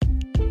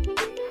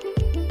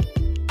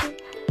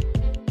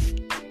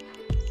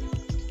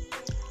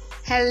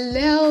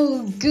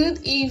Hello,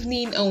 good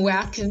evening, and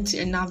welcome to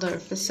another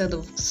episode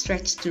of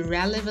Stretch to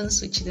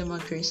Relevance with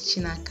Chidema Grace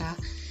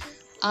Chinaka.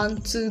 On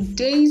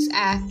today's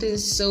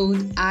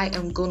episode, I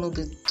am going to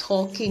be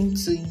talking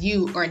to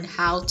you on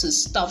how to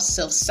stop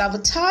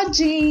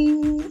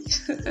self-sabotaging.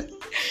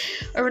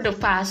 Over the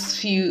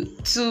past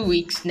 2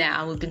 weeks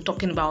now, we've been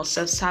talking about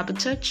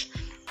self-sabotage.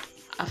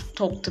 I've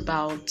talked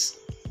about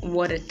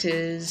what it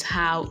is,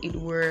 how it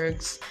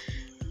works,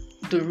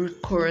 the root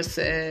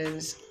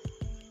causes,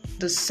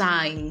 the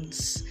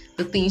signs,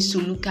 the things to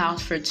look out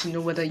for to know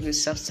whether you're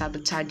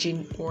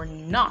self-sabotaging or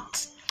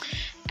not.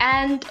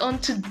 And on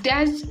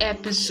today's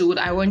episode,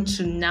 I want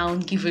to now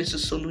give us a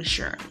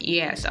solution.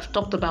 Yes, I've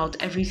talked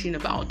about everything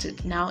about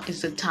it. Now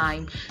is the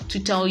time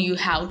to tell you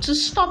how to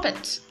stop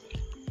it.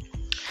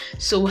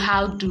 So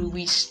how do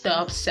we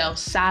stop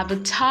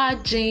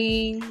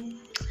self-sabotaging?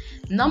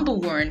 Number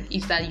one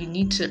is that you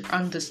need to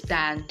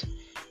understand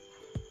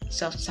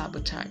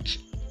self-sabotage.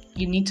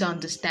 You need to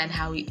understand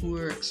how it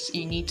works.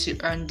 You need to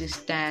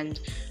understand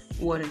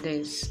what it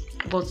is.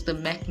 What's the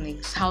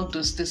mechanics? How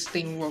does this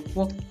thing work?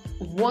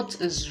 What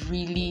is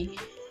really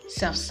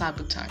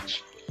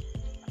self-sabotage?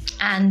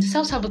 And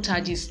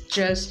self-sabotage is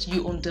just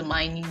you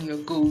undermining your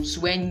goals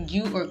when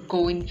you are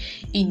going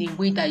in a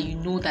way that you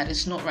know that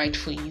is not right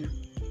for you.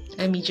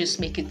 Let me just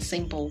make it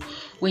simple.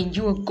 When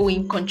you are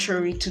going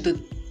contrary to the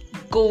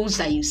goals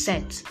that you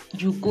set,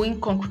 you're going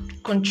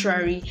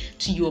contrary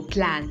to your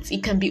plans.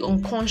 It can be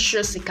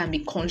unconscious, it can be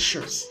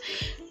conscious.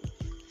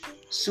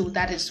 So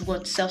that is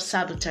what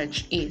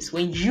self-sabotage is.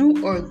 When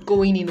you are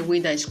going in a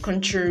way that is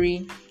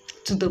contrary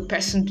to the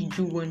person that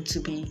you want to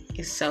be,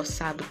 is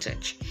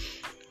self-sabotage.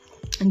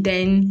 And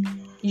then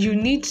you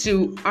need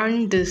to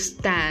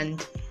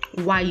understand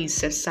why you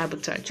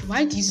self-sabotage.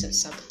 Why do you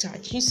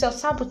self-sabotage? You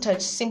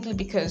self-sabotage simply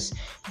because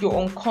your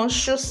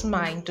unconscious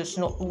mind does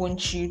not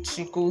want you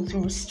to go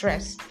through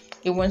stress.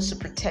 It wants to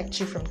protect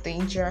you from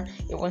danger.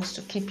 It wants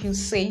to keep you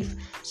safe.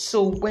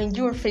 So when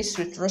you are faced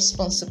with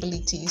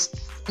responsibilities,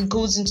 it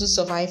goes into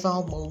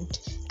survival mode.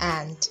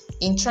 And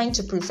in trying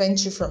to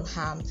prevent you from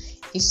harm,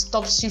 it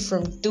stops you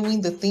from doing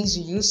the things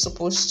you're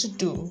supposed to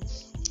do.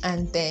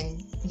 And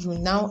then you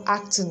now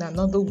act in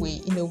another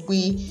way, in a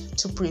way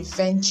to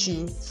prevent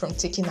you from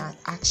taking an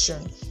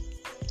action.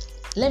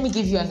 Let me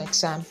give you an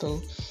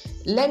example.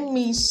 Let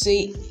me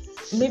say,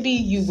 maybe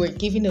you were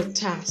given a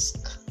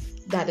task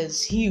that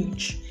is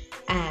huge,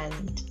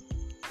 and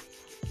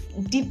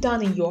deep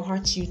down in your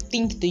heart, you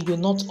think that you're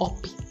not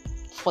up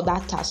for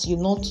that task. You're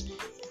not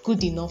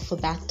good enough for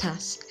that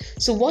task.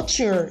 So what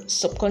your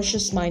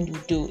subconscious mind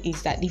will do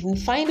is that it will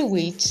find a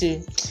way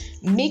to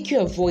make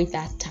you avoid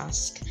that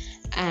task.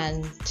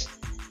 And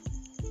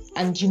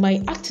you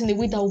might act in a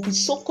way that will be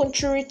so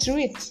contrary to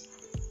it.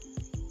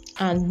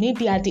 And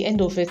maybe at the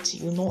end of it,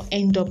 you will not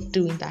end up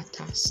doing that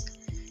task.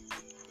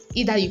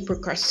 Either you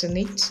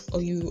procrastinate,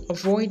 or you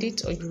avoid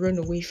it, or you run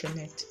away from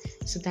it.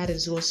 So that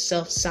is what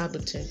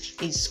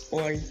self-sabotage is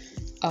all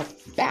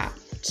about.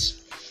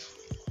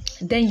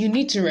 Then you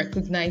need to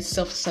recognize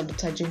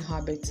self-sabotaging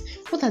habits.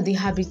 What are the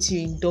habits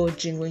you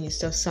indulge in when you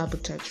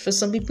self-sabotage? For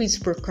some people, it's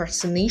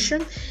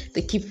procrastination.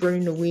 They keep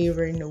running away.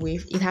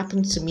 It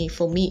happened to me.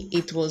 For me,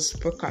 it was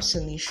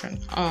procrastination.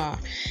 I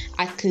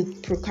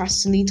could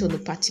procrastinate on a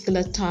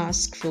particular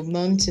task for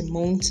months and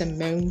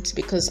months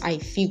because I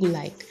feel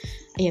like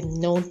I am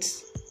not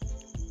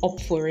up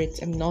for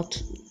it. I'm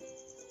not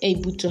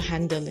able to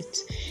handle it.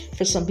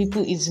 For some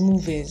people, it's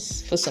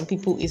movies. For some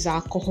people, it's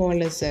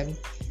alcoholism.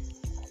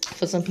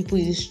 For some people,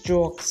 it's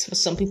drugs. For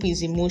some people,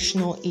 it's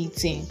emotional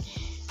eating.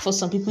 For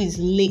some people, it's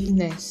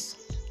lateness.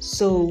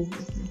 So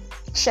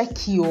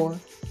check your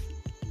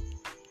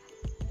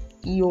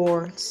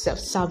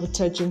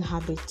self-sabotaging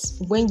habits.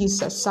 When you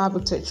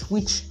self-sabotage,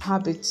 which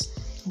habits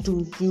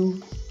do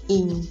you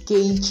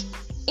engage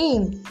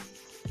in?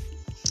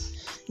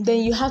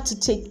 Then you have to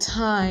take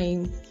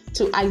time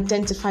to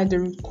identify the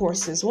root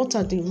causes. What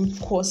are the root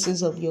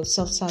causes of your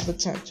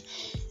self-sabotage?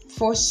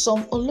 For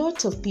a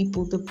lot of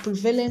people, the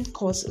prevalent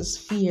cause is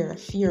fear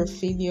of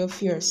failure,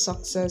 fear of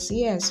success.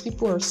 Yes,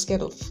 people are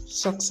scared of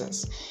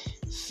success.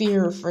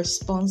 Fear of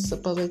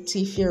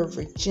responsibility, fear of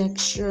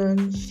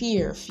rejection,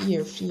 fear.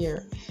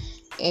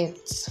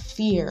 It's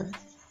fear.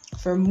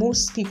 For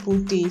most people,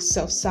 they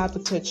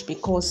self-sabotage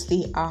because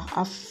they are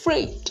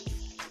afraid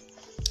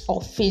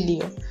of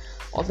failure,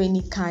 of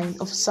any kind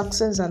of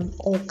success and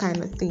all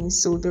kind of things.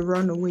 So they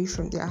run away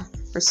from their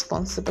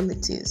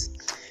responsibilities.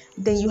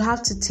 Then you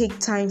have to take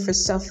time for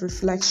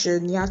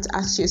self-reflection. You have to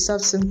ask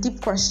yourself some deep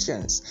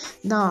questions.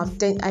 Now,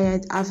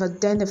 I've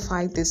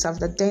identified this.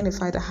 I've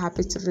identified the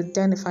habits. I've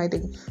identified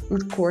the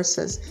root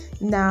causes.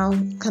 Now,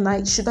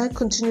 should I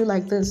continue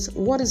like this?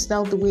 What is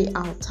now the way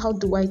out? How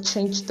do I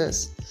change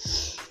this?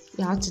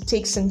 You have to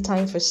take some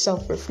time for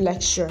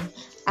self-reflection.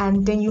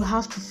 And then you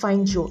have to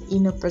find your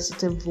inner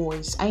positive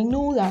voice. I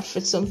know that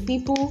for some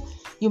people,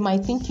 you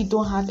might think you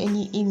don't have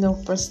any inner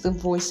positive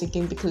voice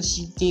again because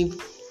you gave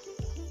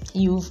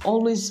You've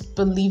always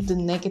believed the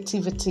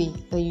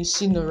negativity that you've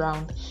seen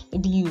around.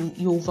 Maybe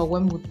you're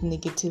overwhelmed with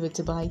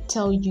negativity, but I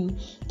tell you,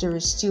 there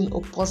is still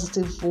a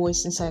positive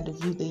voice inside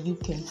of you that you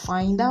can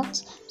find out.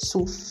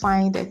 So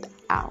find it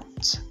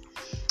out.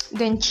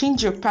 Then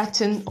change your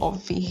pattern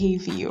of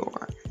behavior.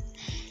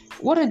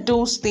 What are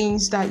those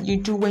things that you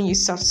do when you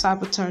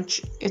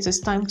self-sabotage? It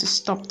is time to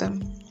stop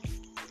them.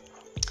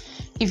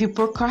 If you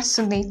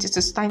procrastinate, it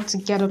is time to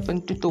get up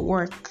and do the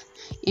work.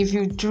 If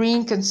you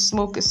drink and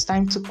smoke, it's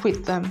time to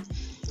quit them.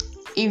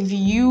 If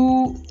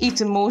you eat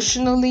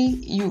emotionally,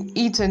 you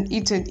eat and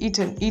eat and eat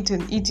and eat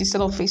and eat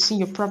instead of facing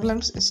your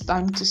problems, it's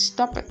time to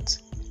stop it.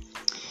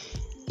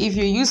 If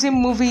you're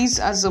using movies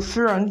as a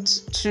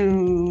front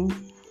to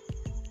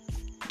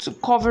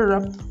cover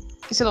up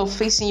instead of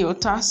facing your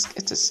task,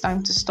 it is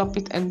time to stop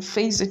it and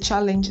face the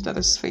challenge that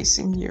is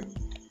facing you.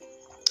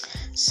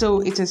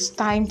 So it is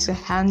time to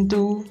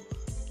handle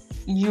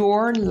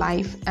your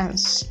life and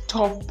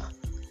stop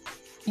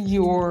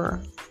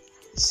your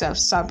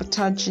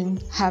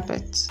self-sabotaging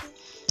habits.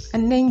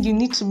 And then you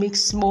need to make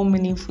small,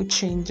 meaningful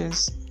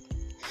changes.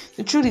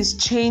 The truth is,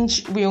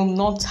 change will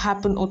not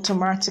happen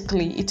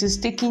automatically. It is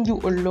taking you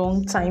a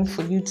long time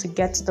for you to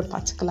get to the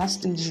particular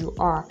stage you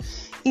are.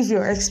 If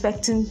you're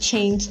expecting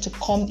change to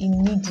come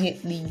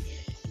immediately,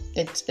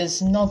 it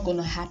is not going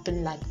to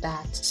happen like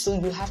that. So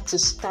you have to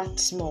start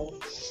small.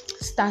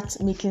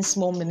 Start making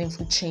small,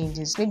 meaningful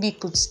changes. Maybe you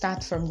could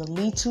start from the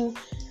little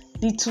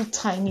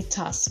tiny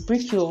tasks.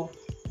 Break your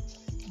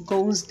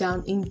goals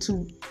down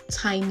into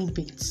tiny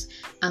bits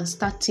and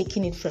start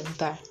taking it from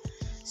there.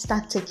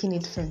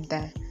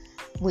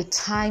 With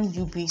time,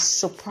 you'll be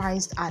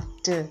surprised at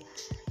the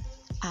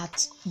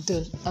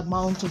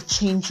amount of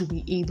change you'll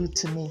be able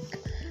to make.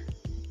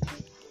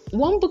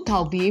 One book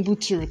I'll be able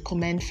to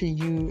recommend for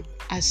you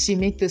as you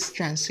make this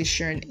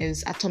transition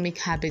is Atomic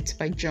Habits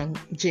by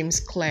James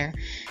Clear.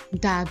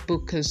 That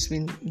book has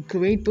been a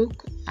great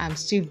book. I'm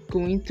still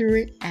going through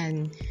it,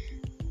 and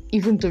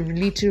even the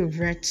little I've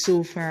read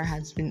so far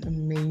has been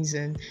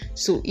amazing.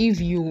 So if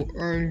you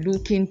are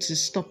looking to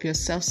stop your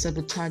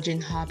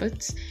self-sabotaging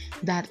habits,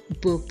 that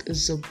book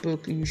is a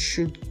book you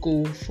should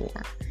go for.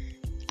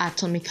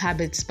 Atomic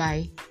Habits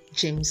by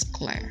James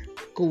Clear.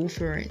 Go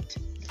for it.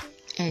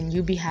 And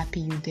you'll be happy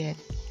you did.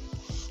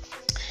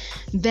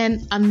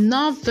 Then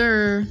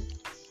another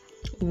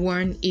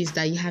one is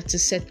that you have to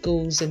set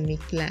goals and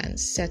make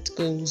plans. Set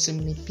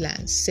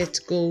good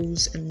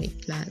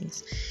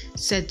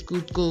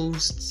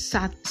goals.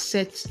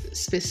 Set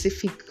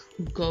specific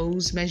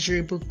goals,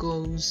 measurable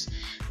goals,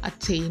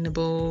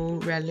 attainable,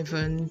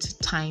 relevant,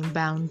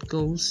 time-bound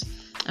goals,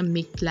 and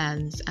make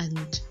plans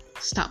and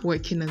start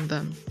working on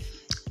them.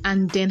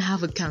 And then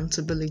have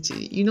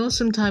accountability.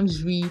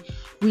 Sometimes we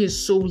are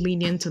so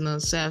lenient on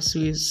ourselves.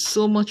 We are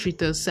so much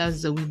with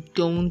ourselves that we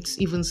don't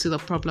even see the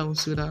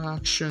problems with our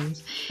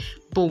actions.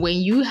 But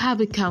when you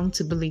have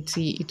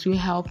accountability, it will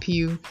help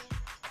you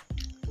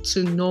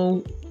to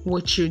know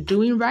what you're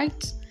doing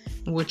right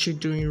and what you're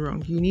doing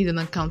wrong. You need an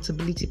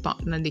accountability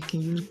partner that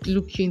can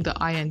look you in the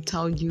eye and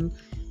tell you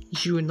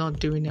are not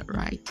doing it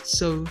right.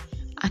 So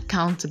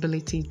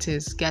accountability it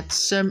is. Get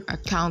some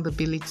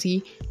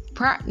accountability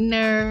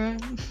partner.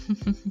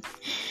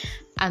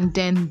 And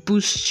then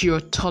boost your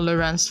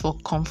tolerance for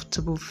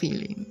comfortable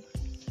feeling.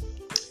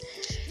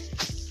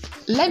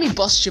 Let me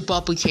bust your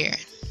bubble here.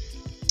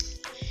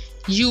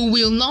 You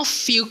will not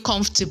feel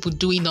comfortable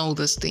doing all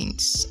these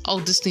things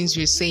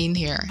we're saying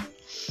here.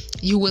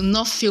 You will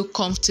not feel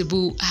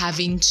comfortable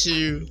having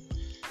to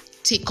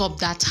take up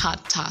that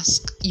hard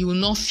task. You will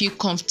not feel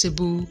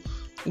comfortable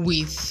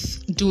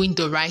with doing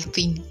the right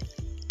thing,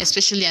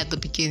 especially at the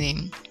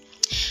beginning.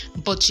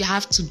 But you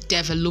have to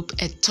develop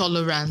a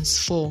tolerance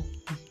for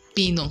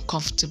being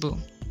uncomfortable.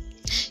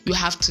 You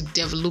have to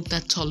develop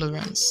that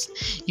tolerance.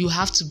 You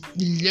have to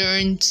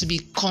learn to be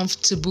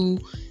comfortable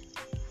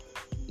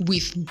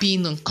with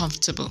being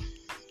uncomfortable.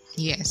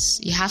 Yes,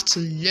 you have to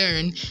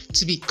learn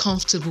to be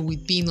comfortable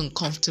with being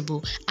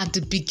uncomfortable. At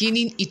the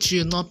beginning, it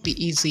will not be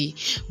easy,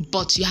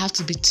 but you have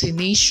to be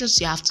tenacious.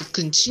 You have to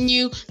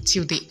continue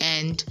till the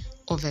end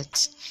of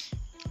it.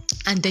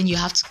 And then you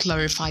have to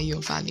clarify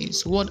your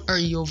values. What are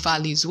your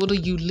values? What are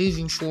you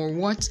living for?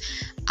 What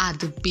are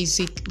the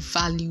basic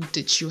values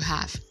that you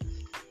have?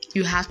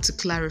 You have to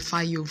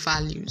clarify your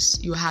values.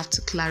 You have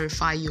to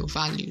clarify your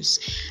values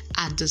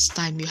at this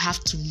time. You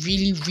have to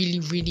really,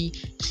 really, really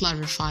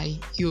clarify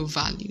your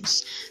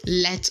values.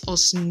 Let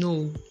us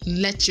know.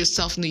 Let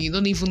yourself know. You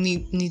don't even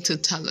need to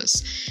tell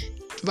us.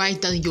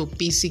 Write down your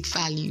basic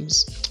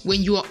values.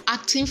 When you are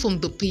acting from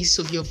the base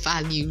of your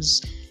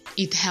values,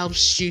 it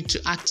helps you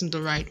to act in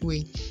the right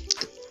way.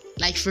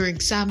 Like, for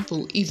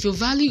example, if your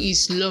value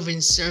is love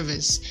and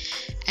service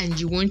and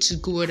you want to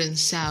go out and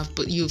serve,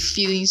 but you're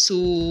feeling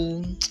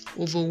so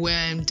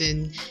overwhelmed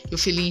and you're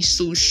feeling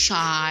so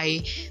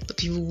shy, the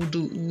people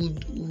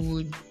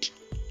would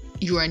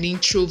you are an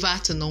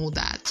introvert and all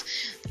that.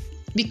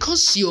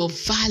 Because your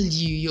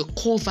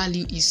core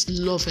value is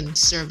love and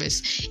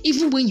service,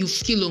 even when you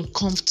feel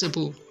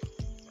uncomfortable,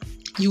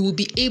 you will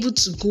be able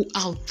to go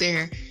out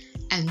there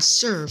and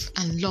serve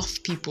and love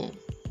people.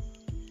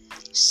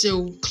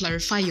 So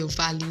clarify your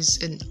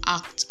values and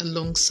act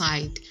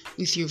alongside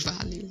with your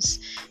values.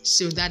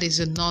 So that is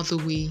another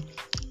way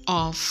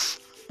of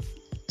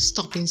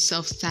stopping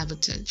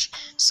self-sabotage.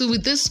 So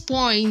with this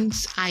point,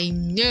 I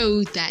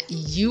know that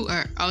you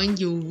are on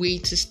your way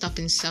to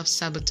stopping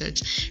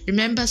self-sabotage.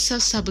 Remember,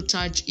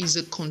 self-sabotage is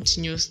a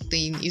continuous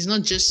thing. It's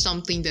not just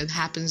something that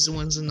happens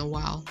once in a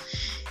while.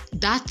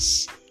 That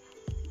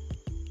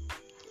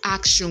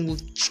action will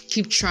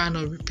keep trying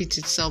to repeat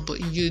itself,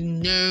 but you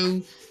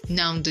know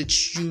now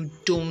that you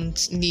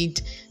don't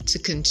need to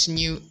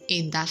continue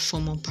in that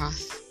former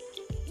path.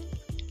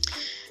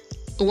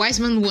 A wise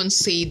man once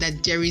said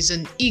that there is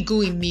an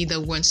eagle in me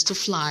that wants to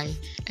fly,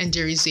 and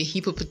there is a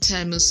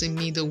hippopotamus in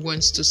me that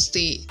wants to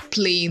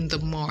play in the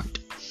mud.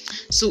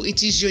 So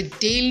it is your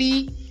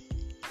daily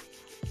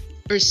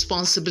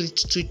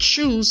responsibility to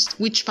choose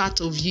which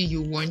part of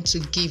you want to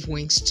give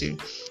wings to.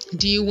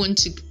 Do you want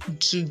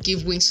to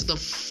give wings to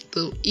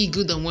the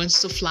eagle that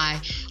wants to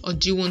fly, or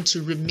do you want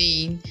to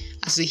remain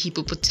as a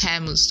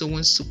hippopotamus that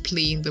wants to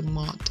play in the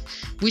mud?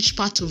 Which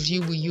part of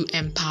you will you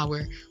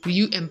empower? Will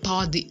you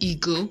empower the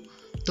eagle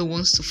that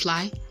wants to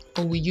fly,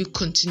 or will you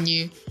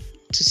continue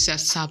to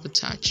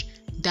self-sabotage?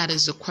 That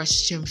is a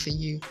question for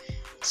you.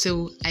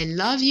 So I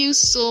love you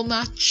so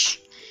much.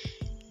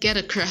 Get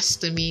across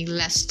to me.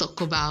 Let's talk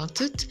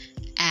about it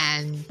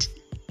and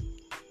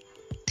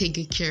take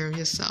good care of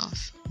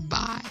yourself.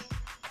 Bye.